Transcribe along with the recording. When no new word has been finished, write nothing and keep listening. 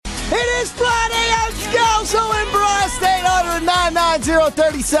It is Friday on Scalzo and Brust.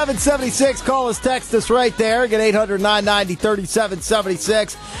 800-990-3776. Call us, text us right there. Get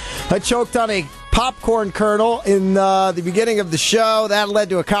 800-990-3776. I choked on a popcorn kernel in the beginning of the show. That led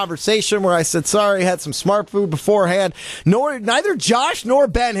to a conversation where I said, sorry, I had some smart food beforehand. Neither Josh nor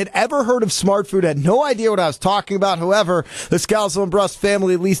Ben had ever heard of smart food, had no idea what I was talking about. However, the Scalzo and Brust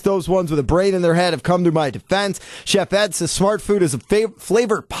family, at least those ones with a brain in their head, have come to my defense. Chef Ed says smart food is a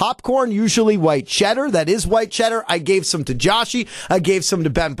flavored popcorn, usually white cheddar. That is white cheddar. I gave some to Joshy. I gave some to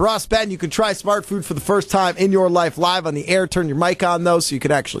Ben Brust. Ben, you can try smart food for the first time in your life live on the air. Turn your mic on, though, so you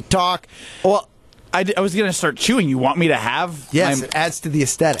can actually talk. Well, I was going to start chewing. You want me to have? Yes, it adds to the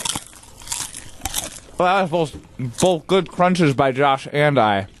aesthetic. Well, that was both good crunches by Josh and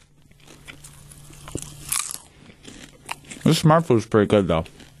I. This smart food's pretty good, though.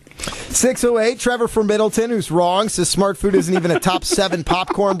 608, Trevor from Middleton, who's wrong, says smart food isn't even a top 7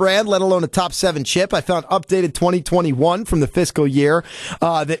 popcorn brand, let alone a top 7 chip. I found updated 2021 from the fiscal year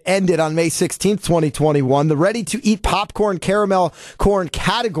that ended on May 16th, 2021. The ready-to-eat popcorn caramel corn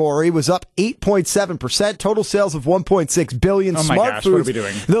category was up 8.7%. Total sales of $1.6 billion. Oh my Smart gosh, Foods, what are we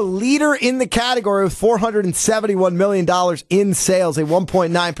doing? the leader in the category with $471 million in sales, a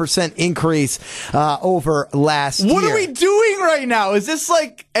 1.9% increase over last year. What are we doing right now? Is this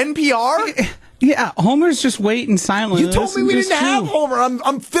like NPR? Yeah, Homer's just waiting silently. You told me we didn't have Homer.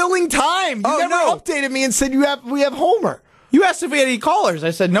 I'm filling time. You never updated me and said we have Homer. You asked if we had any callers. I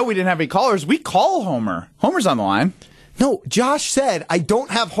said, no, we didn't have any callers. We call Homer. Homer's on the line. No, Josh said, I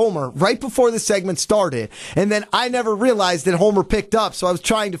don't have Homer right before the segment started. And then I never realized that Homer picked up. So I was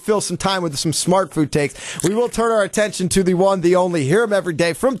trying to fill some time with some smart food takes. We will turn our attention to the one, the only. Hear him every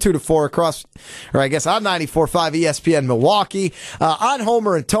day from 2 to 4 across, or I guess on 94.5 ESPN Milwaukee. On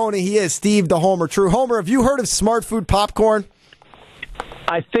Homer and Tony, he is Steve the Homer True. Homer, have you heard of smart food popcorn?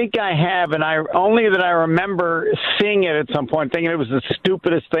 I think I have, and I remember seeing it at some point, thinking it was the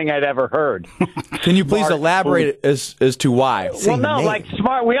stupidest thing I'd ever heard. Can you please elaborate as to why? Well, no, like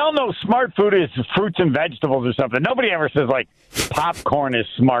smart. We all know smart food is fruits and vegetables or something. Nobody ever says like popcorn is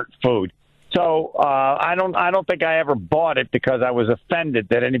smart food. So I don't think I ever bought it because I was offended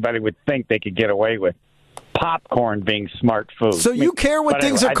that anybody would think they could get away with popcorn being smart food. So you care what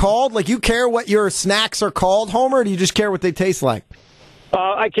things are called? Like you care what your snacks are called, Homer, or do you just care what they taste like?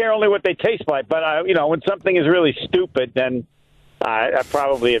 I care only what they taste like, but when something is really stupid, then I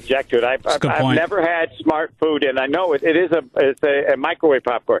probably object to it. I've never had smart food, and I know it is a microwave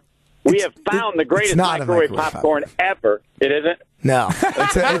popcorn. We have found the greatest microwave popcorn ever. It isn't? No,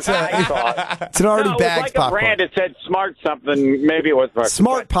 it's an already bagged popcorn. Like a brand that said smart something. Maybe it was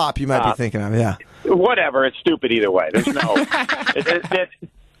smart pop. You might be thinking of, yeah. Whatever. It's stupid either way. There's no.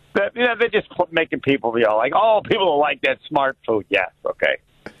 They're just making people feel like, people don't like that smart food. Yes, okay.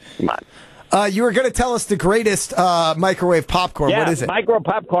 Come on. You were going to tell us the greatest microwave popcorn. Yeah, what is it? Microwave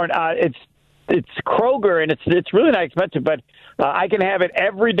popcorn. It's Kroger, and it's really not expensive, but I can have it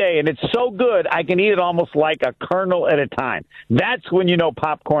every day, and it's so good I can eat it almost like a kernel at a time. That's when you know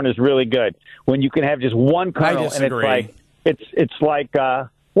popcorn is really good. When you can have just one kernel, and it's like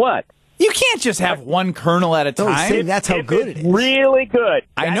what? You can't just have one kernel at a time. That's how good it is. Really good.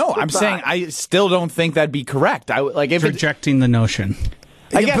 I know. I'm saying I still don't think that'd be correct. If rejecting the notion.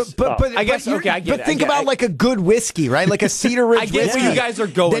 I guess. But I get it. But think about like a good whiskey, right? Like a Cedar Ridge whiskey. I get what you guys are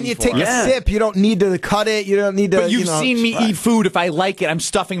going for. Then you take a sip. You don't need to cut it. You don't need to. But you've seen me eat food. If I like it, I'm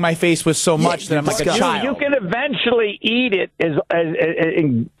stuffing my face with so much that I'm like a child. You can eventually eat it as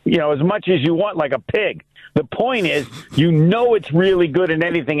much as you want, like a pig. The point is, it's really good in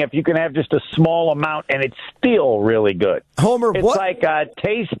anything if you can have just a small amount, and it's still really good. Homer, it's like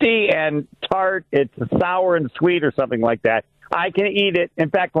tasty and tart. It's sour and sweet or something like that. I can eat it. In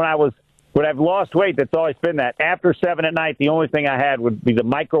fact, when I've lost weight, that's always been that. After 7 at night, the only thing I had would be the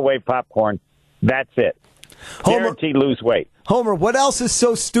microwave popcorn. That's it. Guaranteed lose weight. Homer, what else is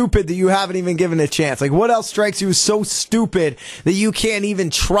so stupid that you haven't even given a chance? Like, what else strikes you as so stupid that you can't even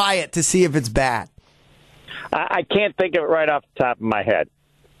try it to see if it's bad? I can't think of it right off the top of my head.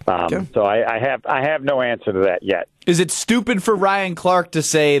 So I have no answer to that yet. Is it stupid for Ryan Clark to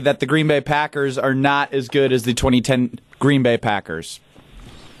say that the Green Bay Packers are not as good as the 2010 Green Bay Packers?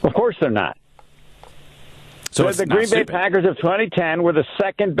 Of course they're not. So the Green Bay Packers of 2010 were the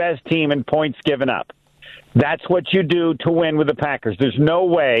second best team in points given up. That's what you do to win with the Packers. There's no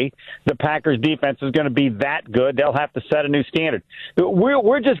way the Packers defense is going to be that good. They'll have to set a new standard.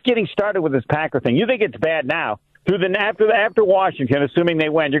 We're just getting started with this Packer thing. You think it's bad now. After Washington, assuming they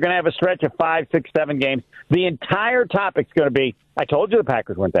win, you're going to have a stretch of 5, 6, 7 games. The entire topic's going to be, I told you the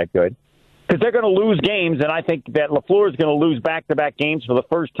Packers weren't that good. because they're going to lose games, and I think that LaFleur is going to lose back-to-back games for the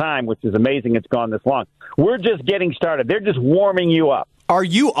first time, which is amazing it's gone this long. We're just getting started. They're just warming you up. Are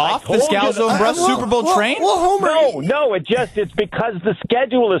you off the Scalzo and Brust Super Bowl train? No, it's because the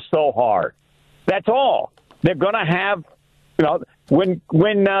schedule is so hard. That's all. They're going to have,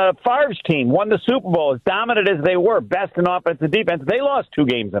 when Favre's team won the Super Bowl, as dominant as they were, best in offense and defense, they lost 2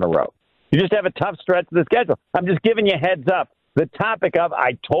 games in a row. You just have a tough stretch of the schedule. I'm just giving you a heads up. The topic of,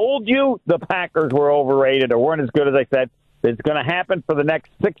 I told you the Packers were overrated or weren't as good as I said, it's going to happen for the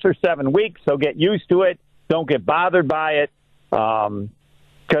next 6 or 7 weeks, so get used to it. Don't get bothered by it.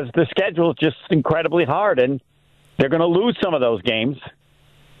 Because the schedule is just incredibly hard, and they're going to lose some of those games.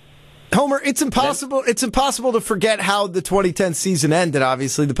 Homer, it's impossible. It's impossible to forget how the 2010 season ended.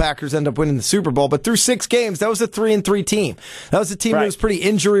 Obviously, the Packers end up winning the Super Bowl, but through 6 games, that was a 3-3 team. That was a team that was pretty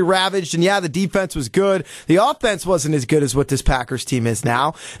injury ravaged, and the defense was good. The offense wasn't as good as what this Packers team is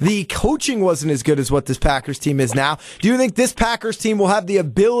now. The coaching wasn't as good as what this Packers team is now. Do you think this Packers team will have the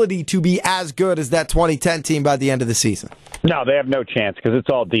ability to be as good as that 2010 team by the end of the season? No, they have no chance because it's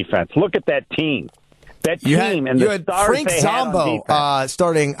all defense. Look at that team. You had Frank Zombo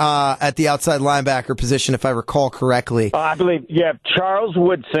starting at the outside linebacker position, if I recall correctly. I believe you have Charles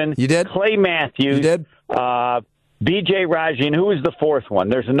Woodson. You did? Clay Matthews. You did? B.J. Raji, and who was the 4th one?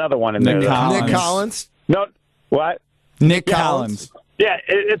 There's another one in there. Nick Collins? No, what? Nick Collins. Yeah,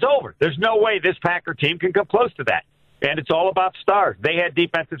 it's over. There's no way this Packer team can come close to that. And it's all about stars. They had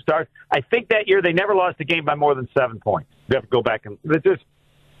defensive stars. I think that year they never lost a game by more than 7 points. They have to go back and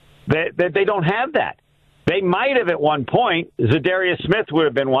they don't have that. They might have at one point. Zadarius Smith would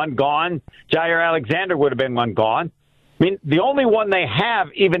have been one gone. Jair Alexander would have been one gone. I mean, the only one they have,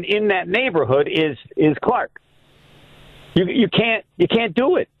 even in that neighborhood, is Clark. You can't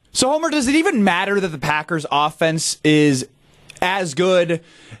do it. So, Homer, does it even matter that the Packers' offense is as good?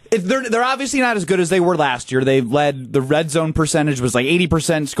 They're obviously not as good as they were last year. They led, the red zone percentage was like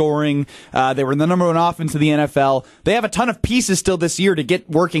 80% scoring. They were the number 1 offense in the NFL. They have a ton of pieces still this year to get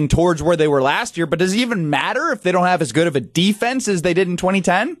working towards where they were last year, but does it even matter if they don't have as good of a defense as they did in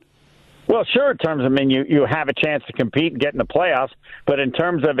 2010? Well, sure, in terms of, you have a chance to compete and get in the playoffs, but in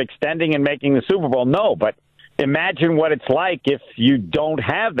terms of extending and making the Super Bowl, no. But imagine what it's like if you don't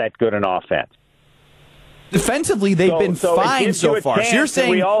have that good an offense. Defensively, they've been fine so far. So you're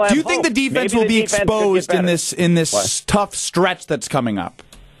saying, do you think the defense will be exposed in this tough stretch that's coming up?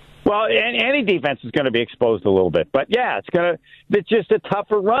 Well, any defense is going to be exposed a little bit, but it's just a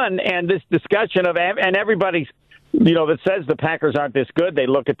tougher run. And this discussion of, and everybody's, that says the Packers aren't this good, they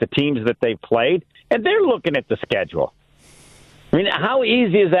look at the teams that they've played, and they're looking at the schedule. I mean, how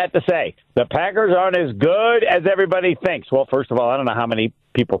easy is that to say? The Packers aren't as good as everybody thinks. Well, first of all, I don't know how many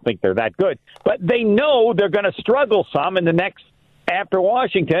people think they're that good, but they know they're going to struggle some in the next after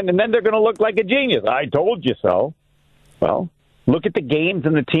Washington, and then they're going to look like a genius. I told you so. Well, look at the games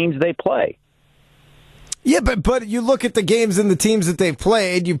and the teams they play. Yeah, but you look at the games and the teams that they've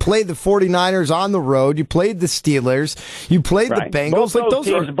played. You played the 49ers on the road. You played the Steelers. You played the Bengals.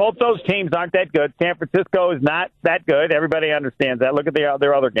 Both those teams aren't that good. San Francisco is not that good. Everybody understands that. Look at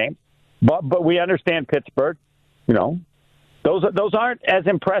their other games. But we understand Pittsburgh. Those aren't as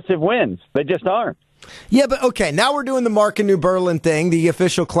impressive wins. They just aren't. Yeah, but okay, now we're doing the Mark and New Berlin thing, the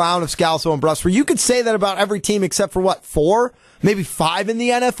official clown of Scalzo and Brust, where you could say that about every team except for, 4, maybe 5 in the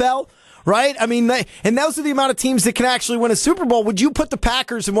NFL? Right? I mean, and those are the amount of teams that can actually win a Super Bowl. Would you put the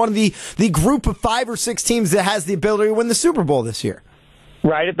Packers in one of the group of 5 or 6 teams that has the ability to win the Super Bowl this year?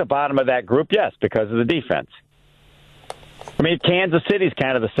 Right at the bottom of that group, yes, because of the defense. I mean, Kansas City's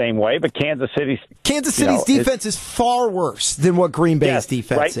kind of the same way, but Kansas City's defense is far worse than what Green Bay's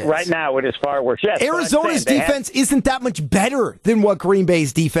defense is. Right now, it is far worse. Yes, Arizona's defense isn't that much better than what Green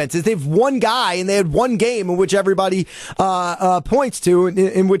Bay's defense is. They have one guy, and they had one game in which everybody points to,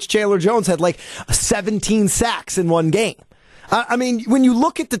 in which Chandler Jones had 17 sacks in one game. I mean, when you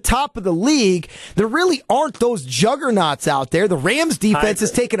look at the top of the league, there really aren't those juggernauts out there. The Rams defense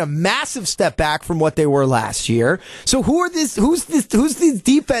has taken a massive step back from what they were last year. So who's these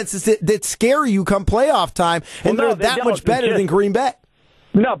defenses that scare you come playoff time and they're that much better than Green Bay?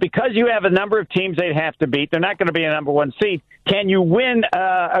 No, because you have a number of teams they'd have to beat. They're not going to be a number 1 seed. Can you win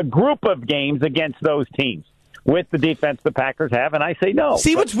a group of games against those teams with the defense the Packers have? And I say no.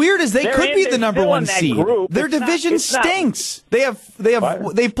 See, what's weird is they could be the number 1 seed. Their division stinks.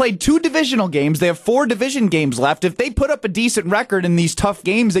 They've played 2 divisional games. They have 4 division games left. If they put up a decent record in these tough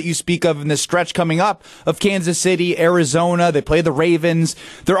games that you speak of in this stretch coming up of Kansas City, Arizona, they play the Ravens.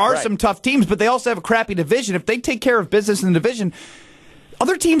 There are some tough teams, but they also have a crappy division. If they take care of business in the division,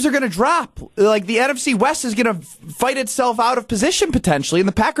 other teams are going to drop. Like the NFC West is going to fight itself out of position potentially, and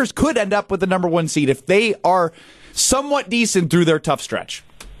the Packers could end up with the number 1 seed if they are somewhat decent through their tough stretch.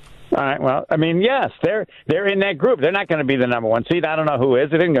 All right. Well, I mean, yes, they're in that group. They're not going to be the number 1 seed. I don't know who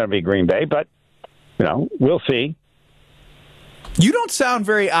is. It isn't going to be Green Bay, but we'll see. You don't sound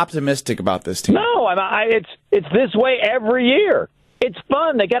very optimistic about this team. No, it's this way every year. It's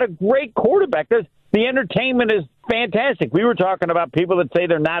fun. They got a great quarterback. The entertainment is fantastic. We were talking about people that say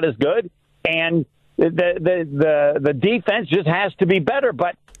they're not as good, and the defense just has to be better.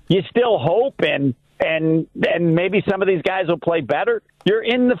 But you still hope, and maybe some of these guys will play better. You're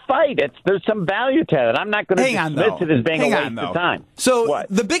in the fight. There's some value to it. I'm not going to dismiss it as being a waste of time. So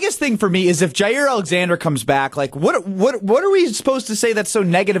the biggest thing for me is if Jair Alexander comes back, like what are we supposed to say that's so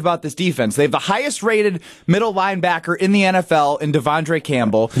negative about this defense? They have the highest rated middle linebacker in the NFL in Devondre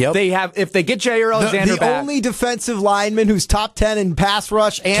Campbell. Yep. They have, if they get Jair Alexander back, the only defensive lineman who's top 10 in pass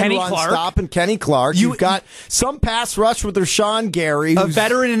rush and Kenny run Clark. stop, and Kenny Clark. You've got some pass rush with Rashawn Gary, a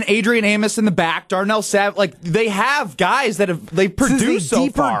veteran, and Adrian Amos in the back, Darnell Sav. Like they have guys that they produce so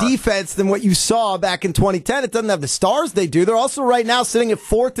far. Defense than what you saw back in 2010. It doesn't have the stars they do. They're also right now sitting at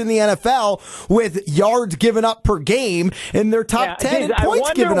 4th in the NFL with yards given up per game, and they're top 10 in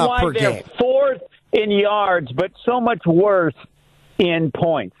points given up per game. 4th in yards, but so much worse in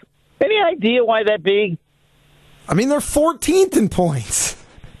points. Any idea why that be? I mean, they're 14th in points.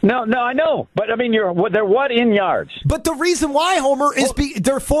 No, I know, but I mean, they're what in yards? But the reason why, Homer, is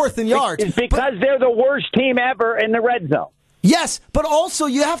they're 4th in yards. It's because they're the worst team ever in the red zone. Yes, but also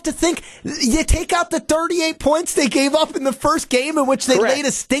you have to think, you take out the 38 points they gave up in the first game in which they laid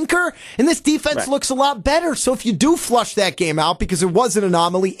a stinker, and this defense looks a lot better. So if you do flush that game out, because it was an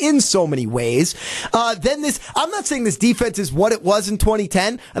anomaly in so many ways, then I'm not saying this defense is what it was in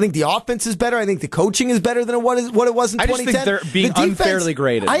 2010. I think the offense is better. I think the coaching is better than what it was in 2010. I just think they're being unfairly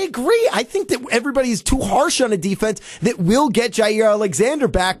graded. I agree. I think that everybody is too harsh on a defense that will get Jair Alexander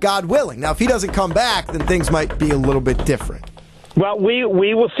back, God willing. Now, if he doesn't come back, then things might be a little bit different. Well, we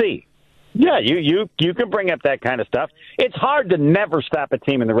will see. Yeah, you can bring up that kind of stuff. It's hard to never stop a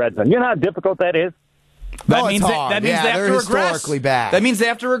team in the red zone. You know how difficult that is? That means they have to regress. Historically bad. That means they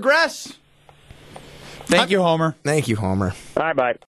have to regress. Thank you, Homer. Thank you, Homer. Bye-bye.